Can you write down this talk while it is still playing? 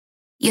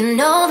You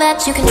know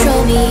that you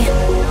control me.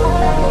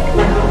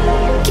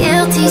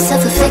 Guilty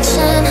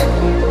self-affliction.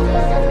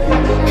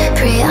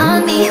 Prey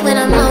on me when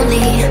I'm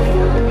lonely,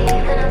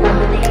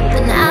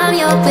 and I'm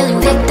your willing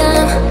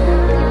victim.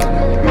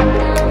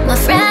 My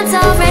friends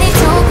already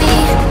told me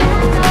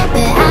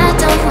that I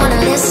don't wanna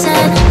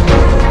listen,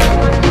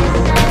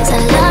 'cause I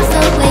love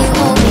the way you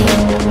hold me,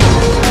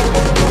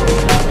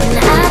 and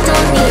I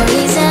don't need a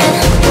reason,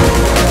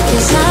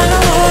 'cause I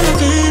don't wanna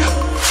be.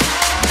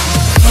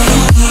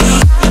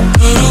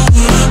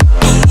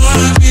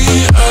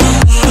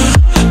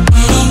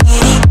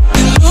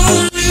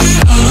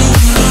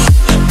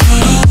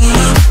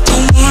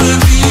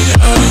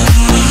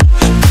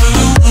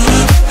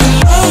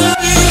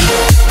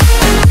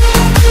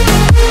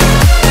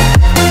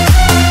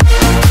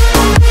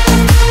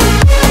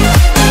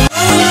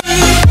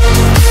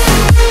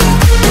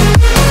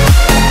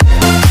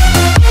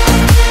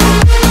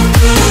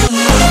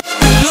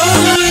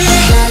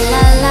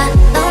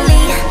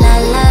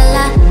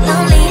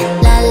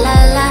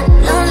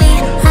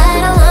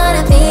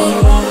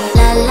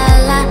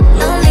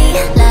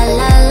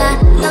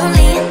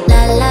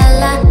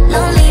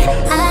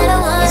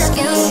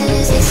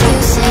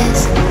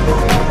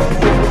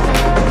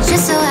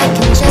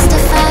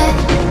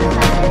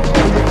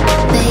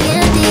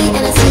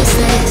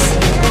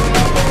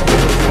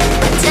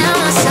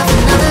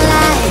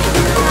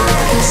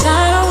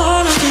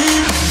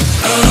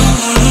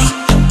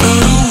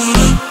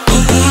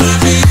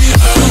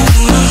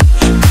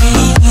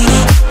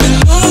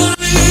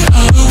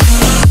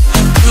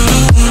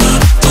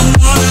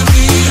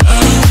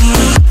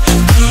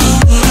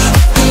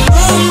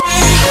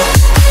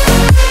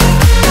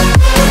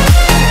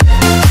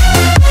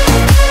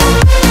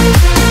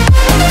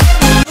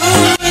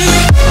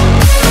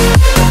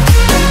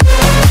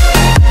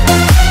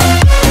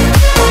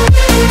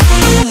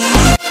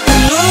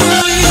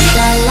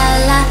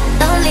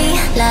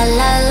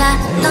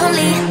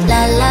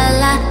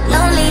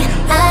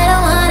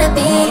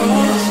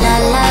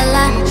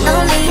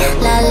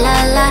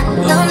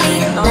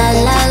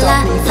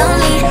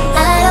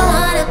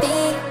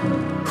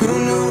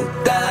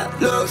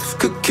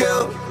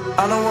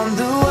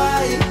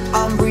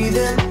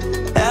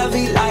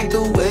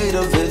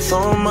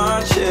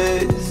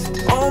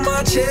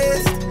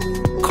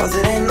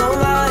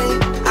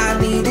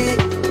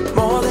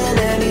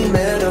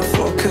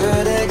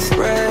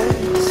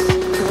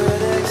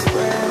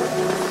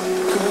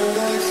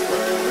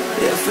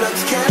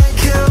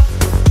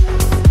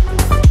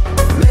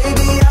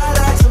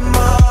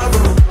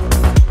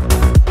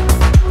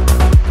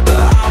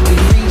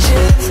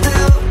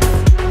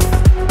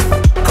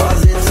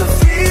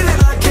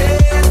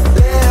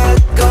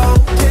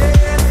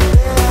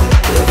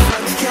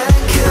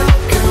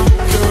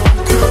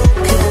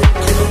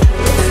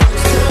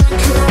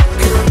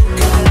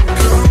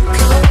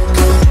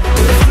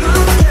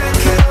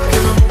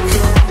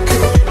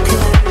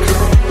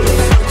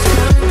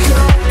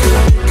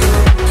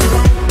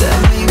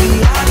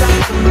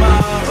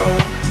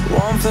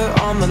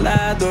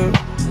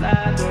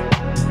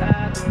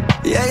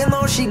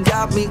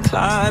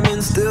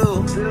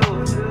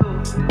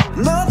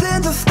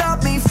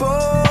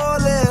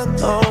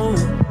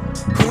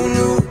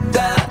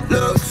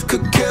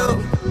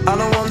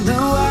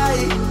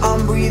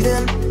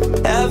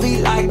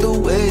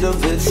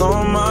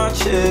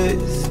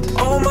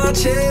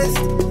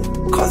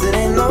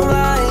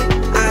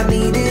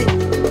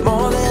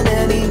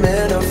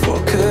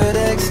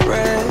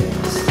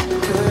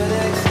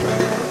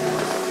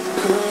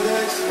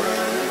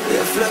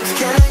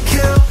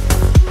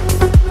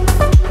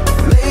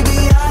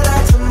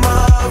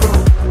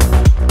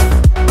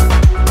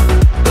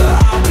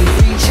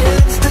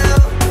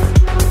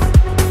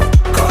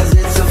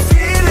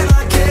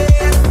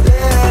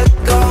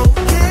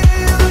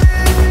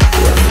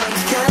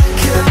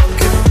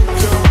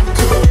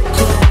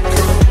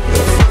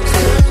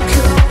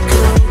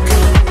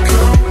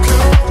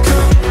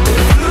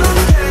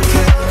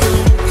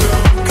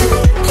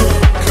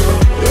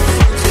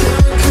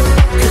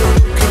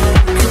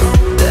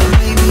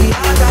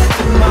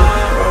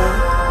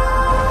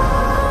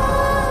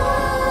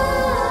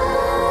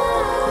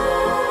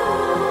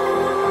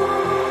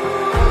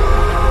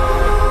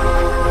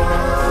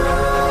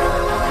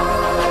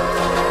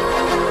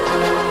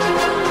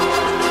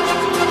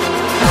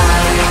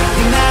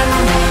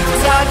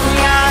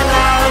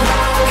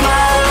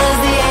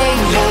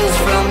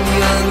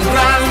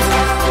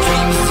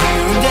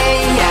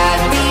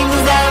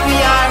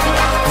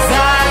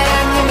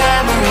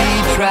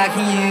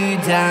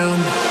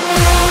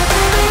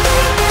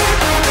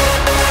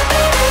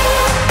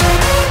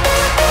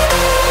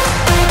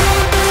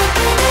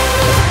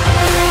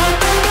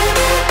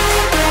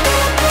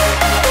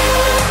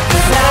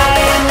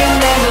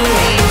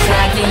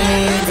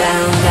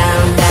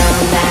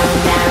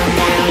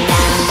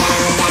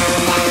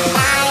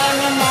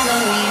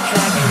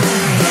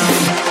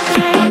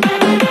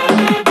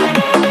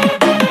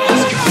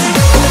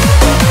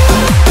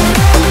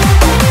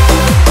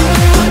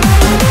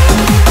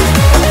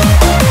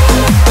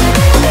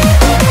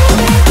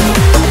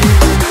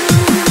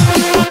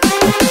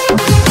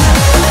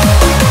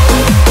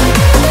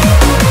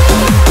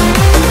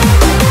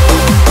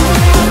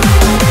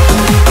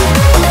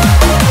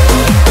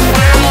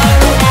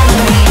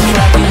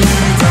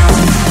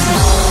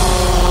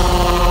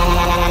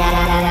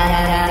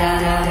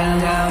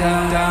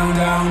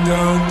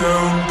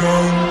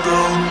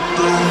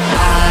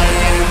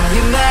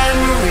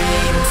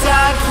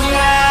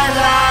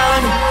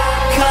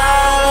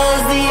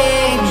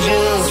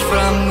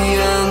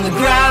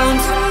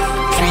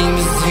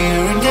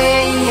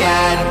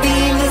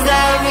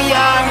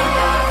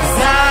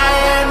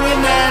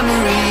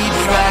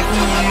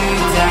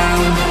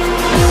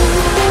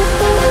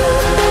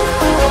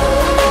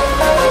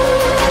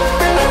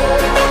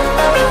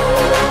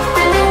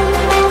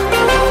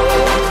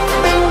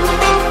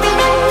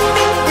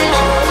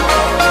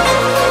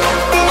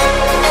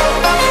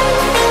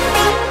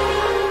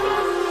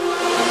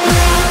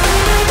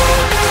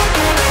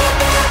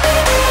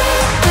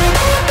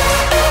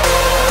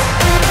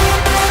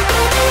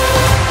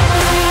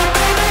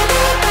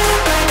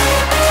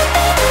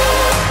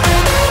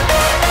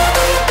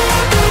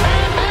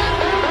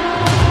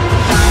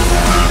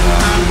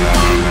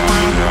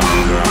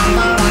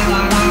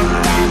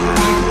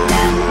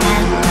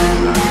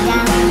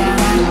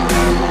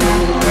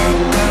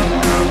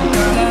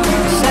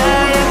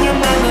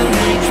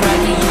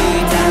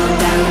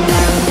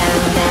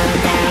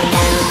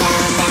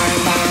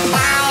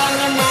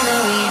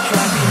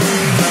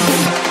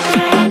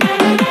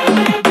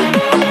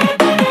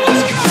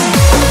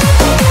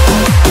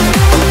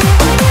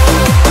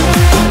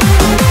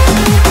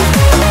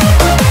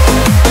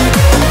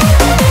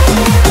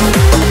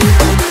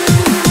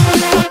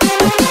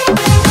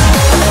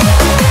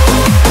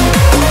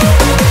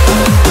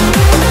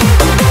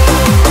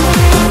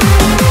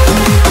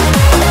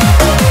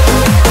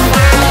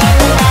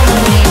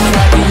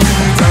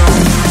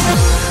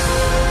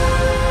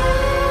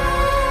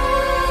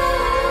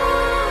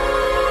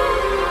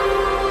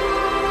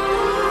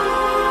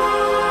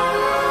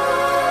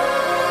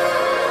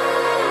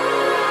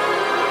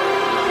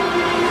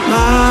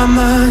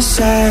 Mama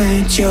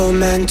said you're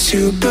meant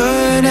to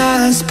burn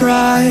as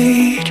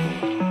bright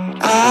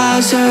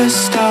as a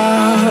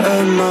star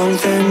among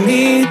the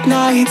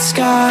midnight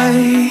sky.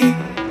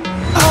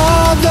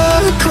 All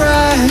the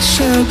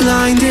pressure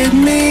blinded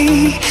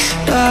me,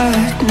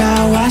 but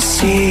now I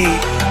see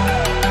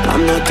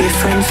I'm no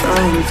different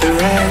from the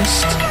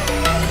rest.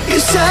 You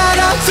said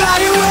I'd fly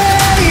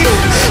away,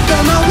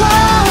 but my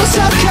walls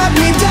have kept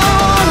me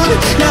down.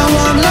 Now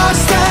I'm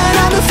lost and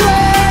I'm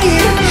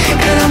afraid,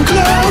 and I'm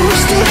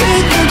close to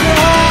hit the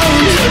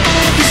ground.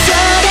 You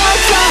said I'd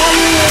fly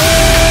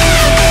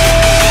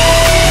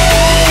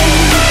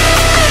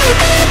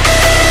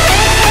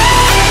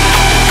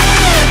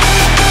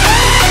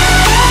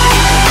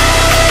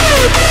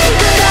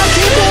but I'll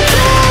keep on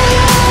flying.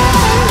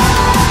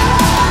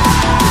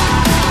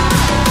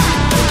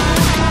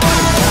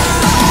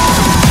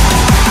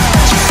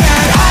 She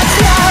said I'd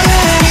fly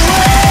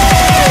anyway,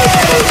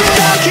 but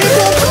I'll keep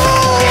on flying.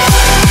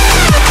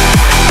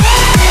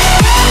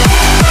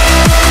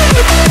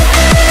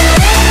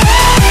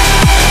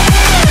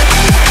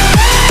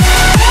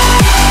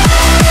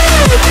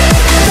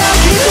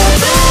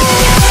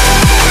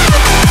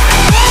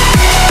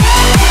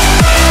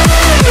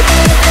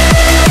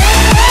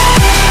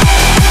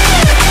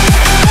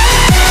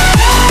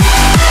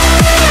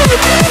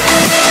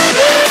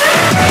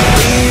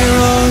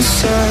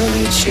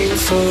 Searching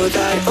for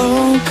that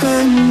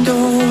open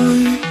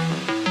door.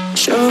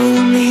 Show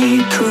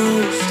me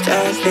proof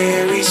that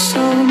there is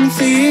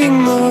something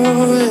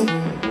more.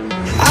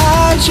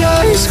 I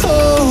just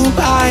hope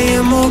I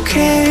am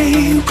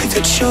okay with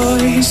the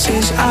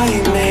choices I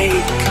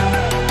make.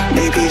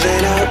 Maybe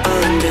then I'll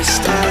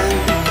understand.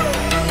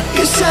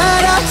 You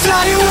said I'd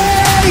fly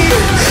away,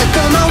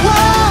 but my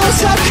walls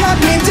have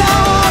kept me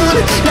down.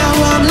 Now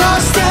I'm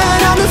lost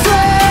and I'm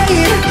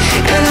afraid,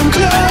 and I'm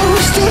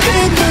close to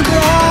hit the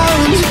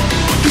ground.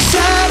 You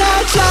said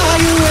I'd fly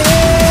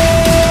away,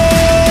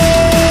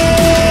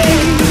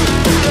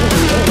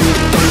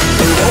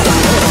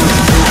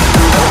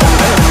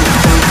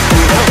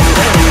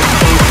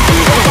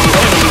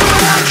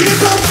 but I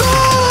keep on falling.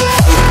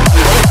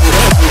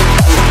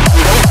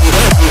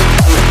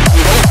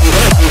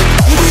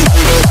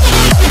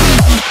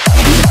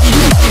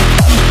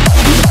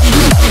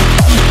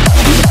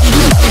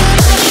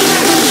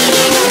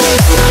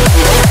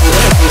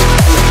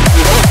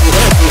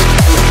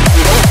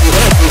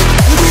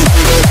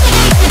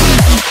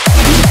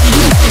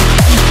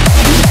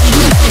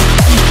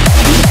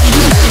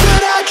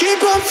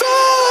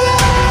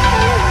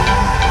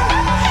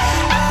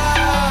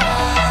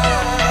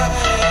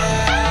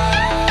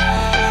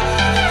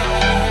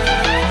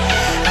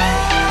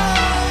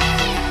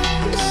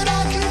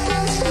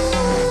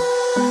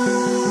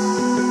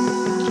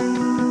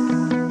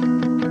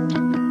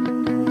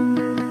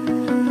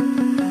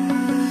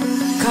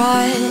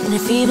 In a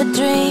fever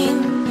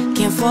dream,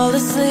 can't fall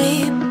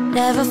asleep.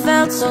 Never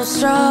felt so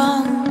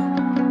strong.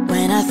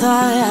 When I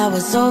thought I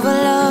was over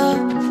love,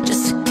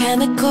 just a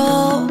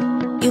chemical,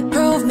 you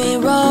proved me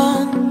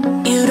wrong.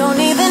 You don't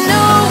even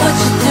know what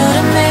you do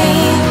to me.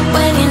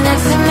 When you're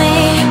next to me,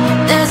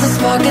 there's a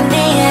spark in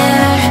the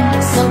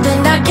air. Something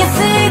I can't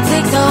see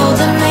takes a hold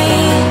of me.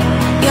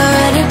 Your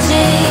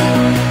energy,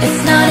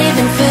 it's not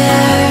even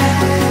fair.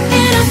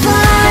 And I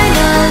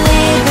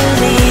finally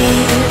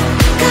believe,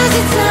 'cause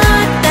it's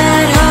not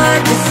that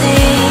hard to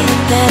see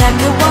that I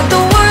could walk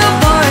the world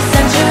for a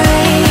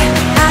century.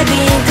 I'd be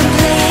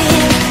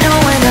incomplete, no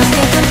one else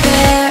can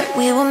compare.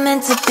 We were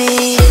meant to be.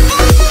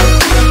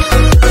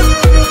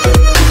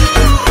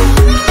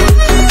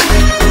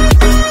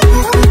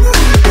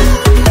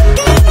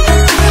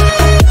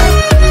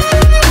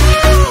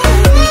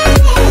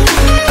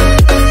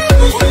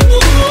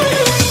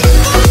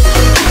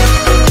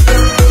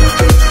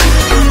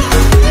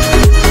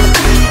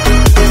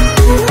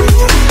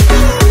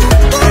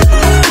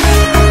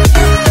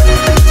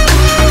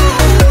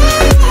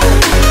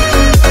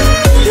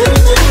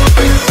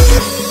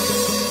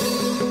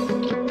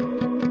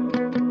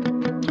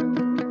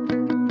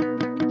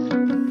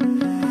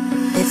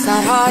 It's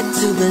not hard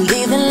to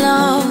believe in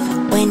love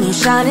when you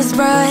shine as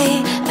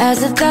bright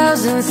as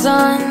 1,000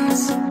 suns.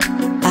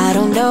 I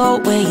don't know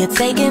where you're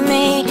taking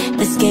me,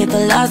 escape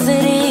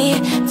velocity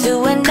to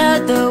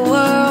another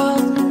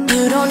world.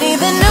 You don't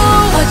even know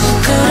what you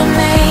do to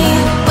me.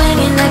 When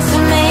you're next to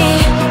me,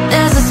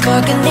 there's a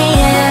spark in the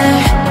air.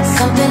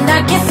 Something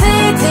I can't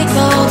see takes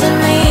a hold of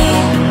me.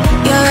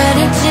 Your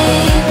energy,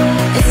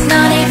 it's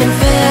not even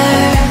fair.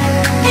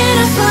 And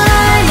I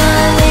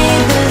finally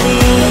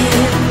believe,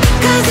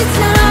 'cause it's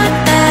not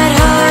that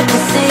hard to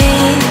see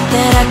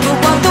that I could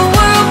walk the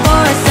world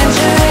for a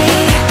century.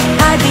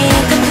 I'd be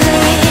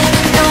incomplete,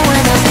 no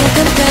one else can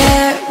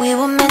compare. We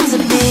were meant to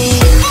be.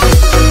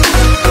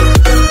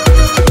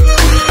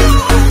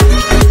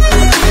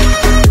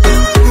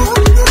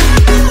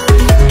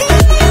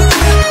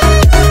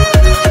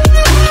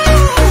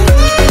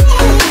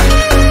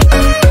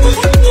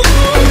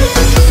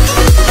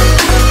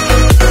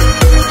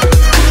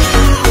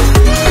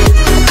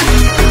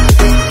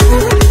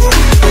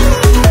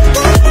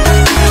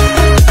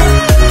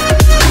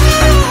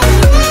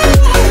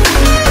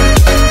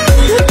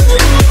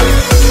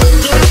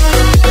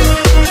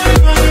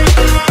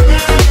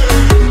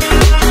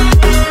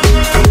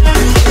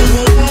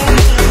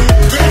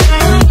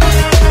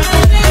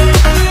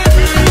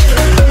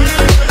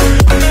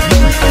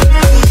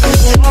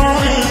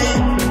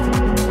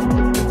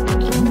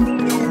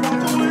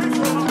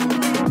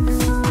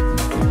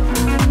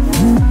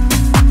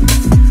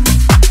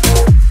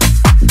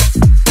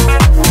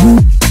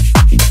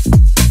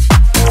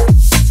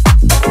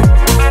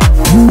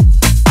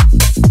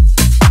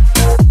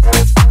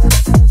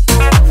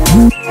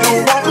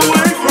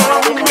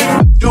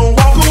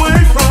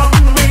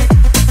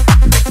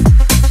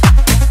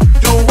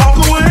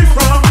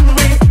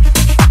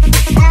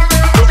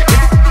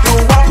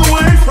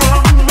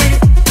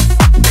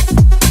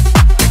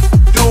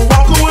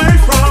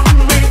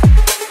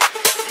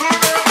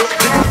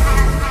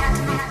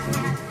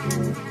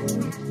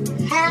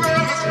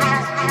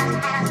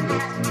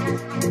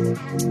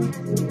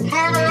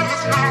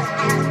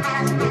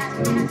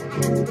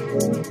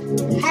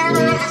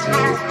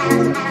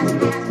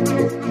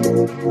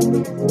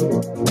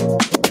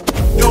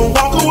 Don't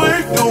walk away,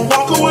 don't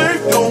walk away,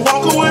 don't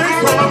walk away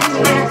from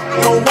me.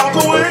 Don't walk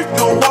away,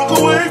 don't walk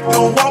away,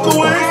 don't walk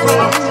away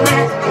from me.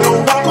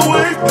 Don't walk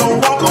away, don't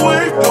walk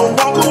away, don't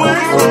walk away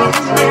from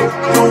me.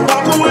 Don't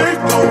walk away,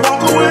 don't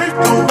walk away,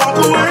 don't walk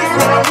away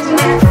from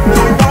me.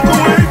 Don't walk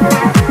away,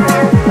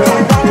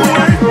 don't walk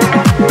away,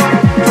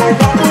 don't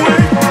walk away,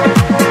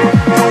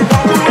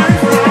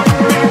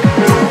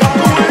 don't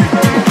walk away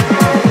from me.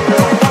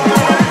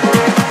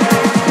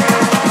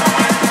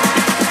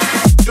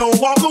 Don't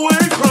walk away, don't walk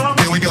away from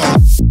me. Here we go.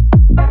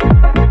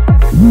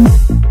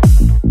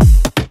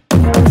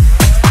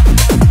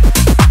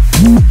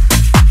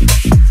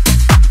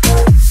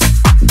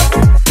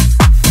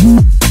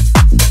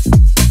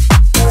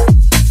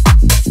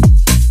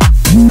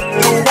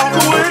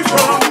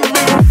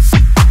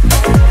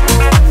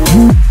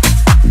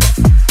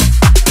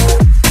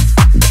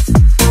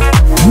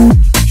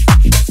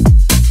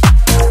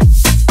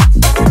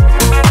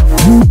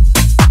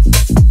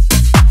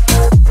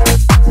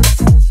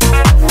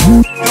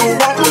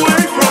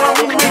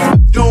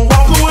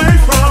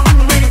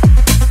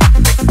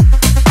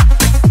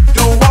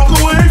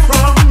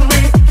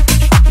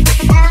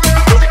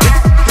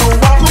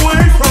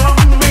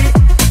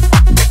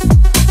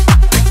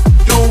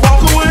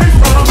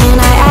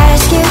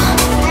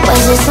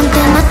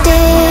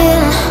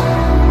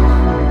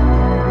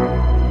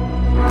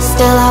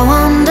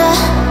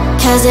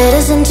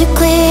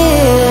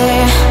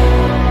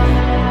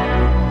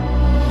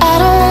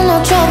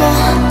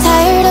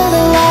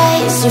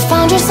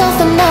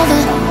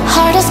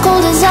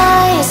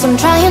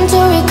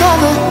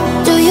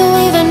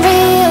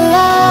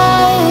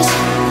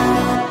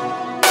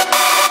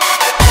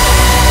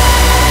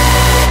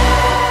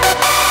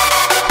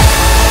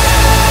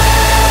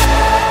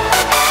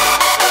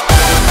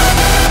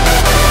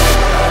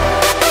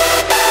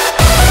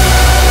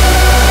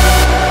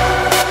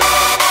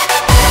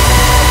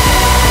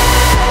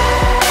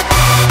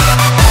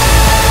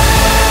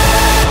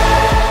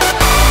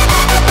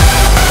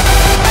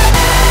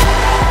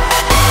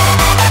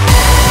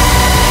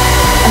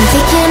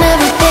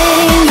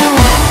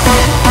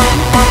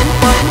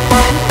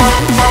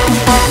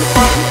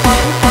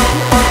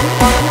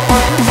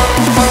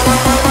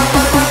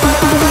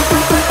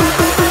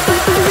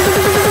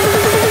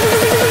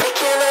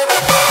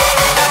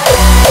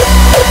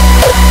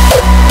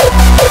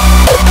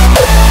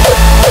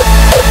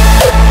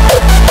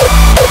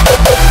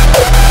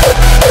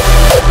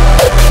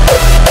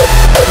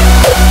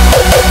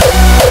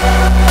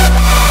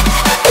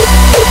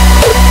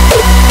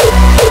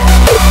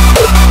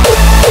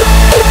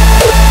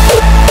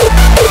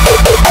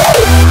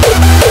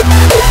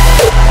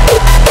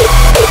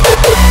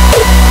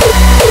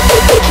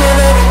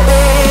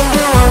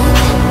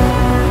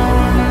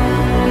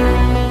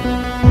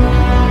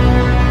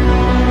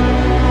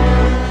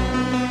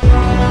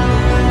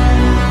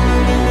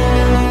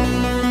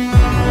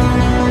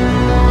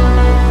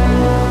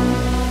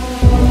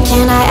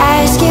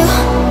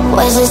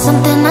 Was it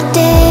something I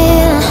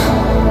did?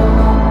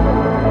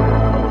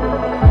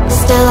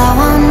 Still I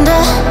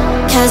wonder,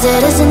 'cause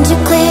it isn't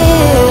too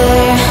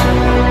clear.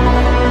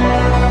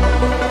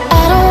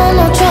 I don't want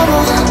no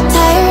trouble,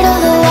 tired of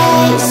the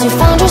lies. You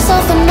found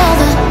yourself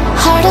another,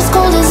 heart as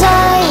cold as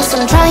ice.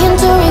 I'm trying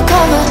to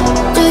recover,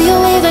 do you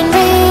even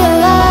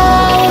realize?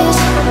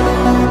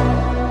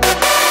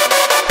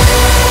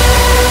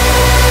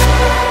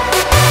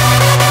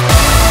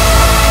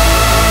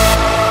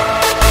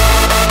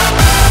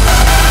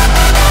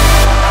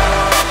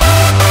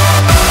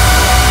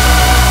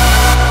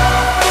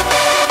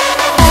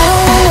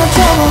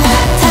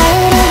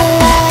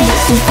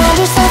 You found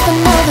yourself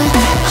another,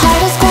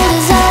 heart as cold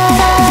as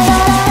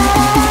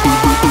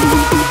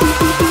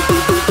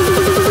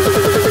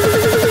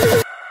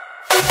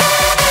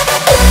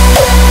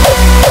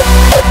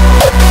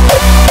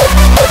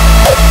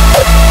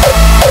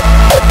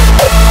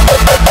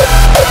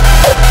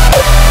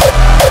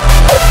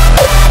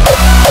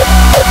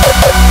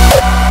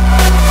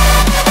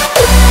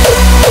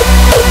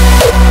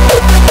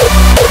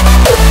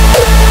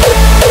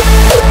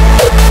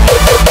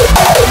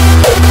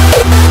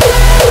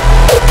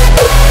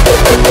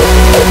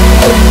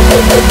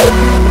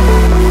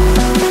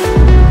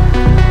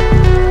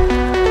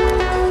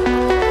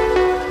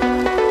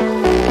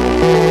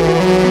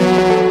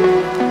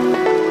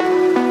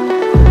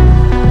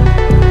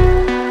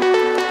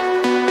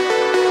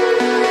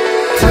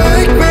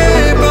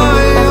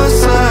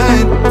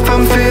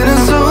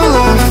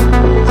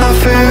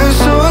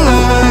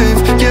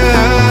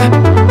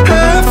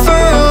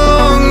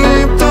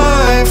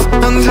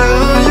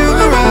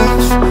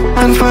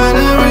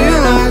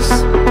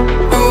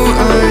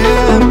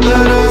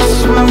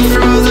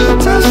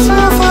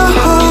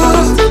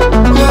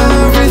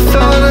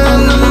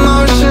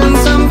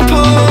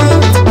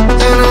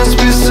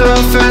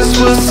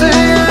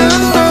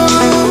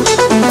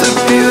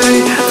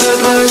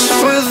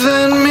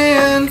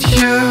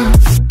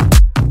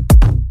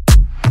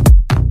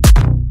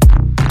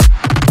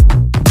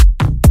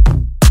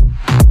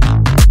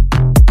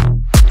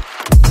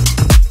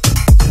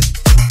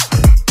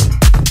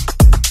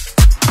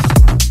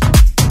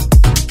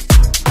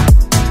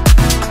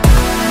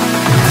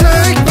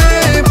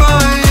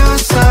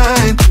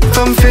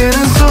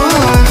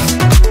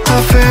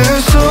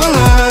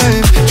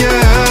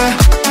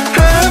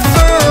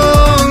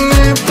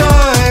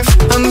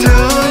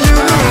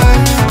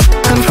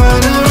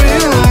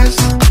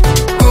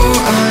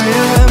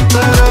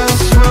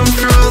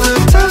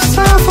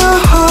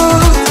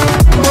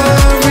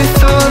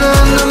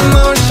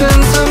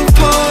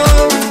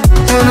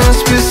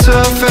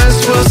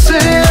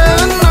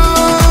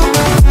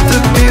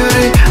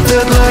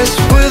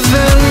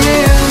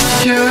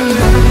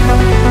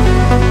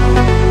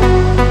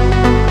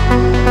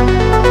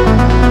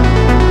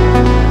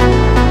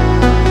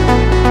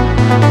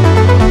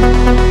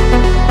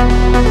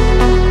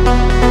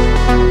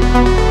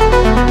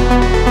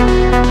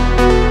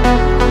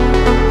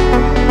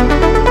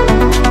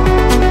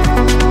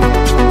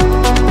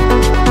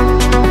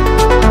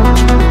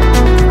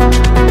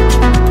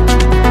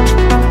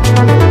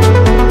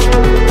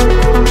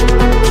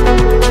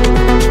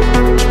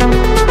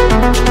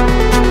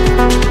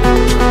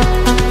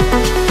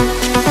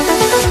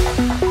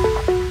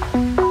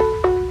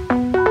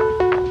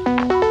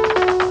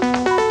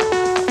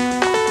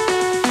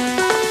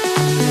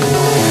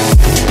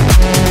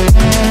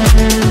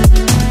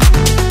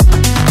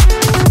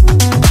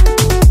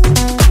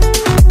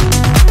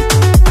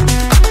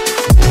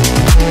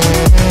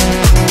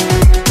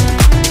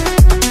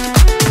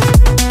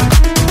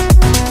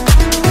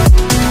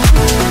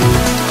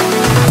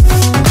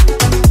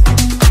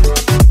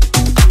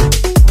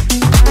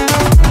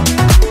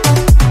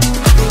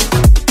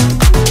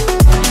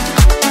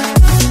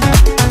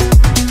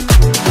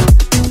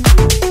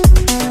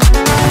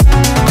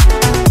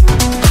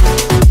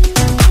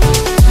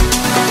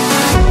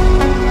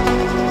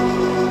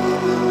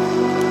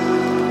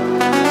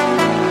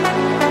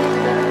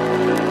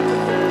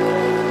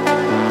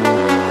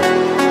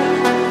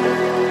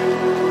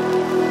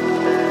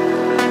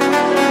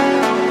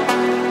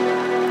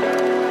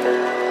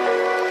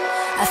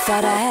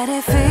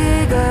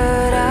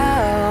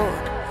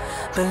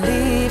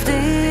believed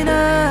in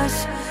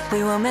us.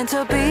 We were meant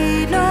to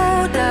be,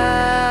 no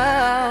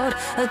doubt.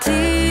 A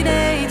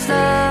teenage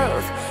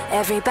love,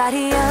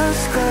 everybody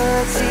else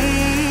could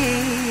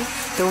see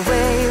the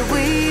way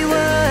we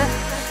were,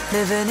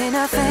 living in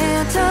a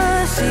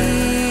fantasy.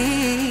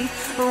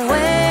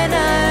 When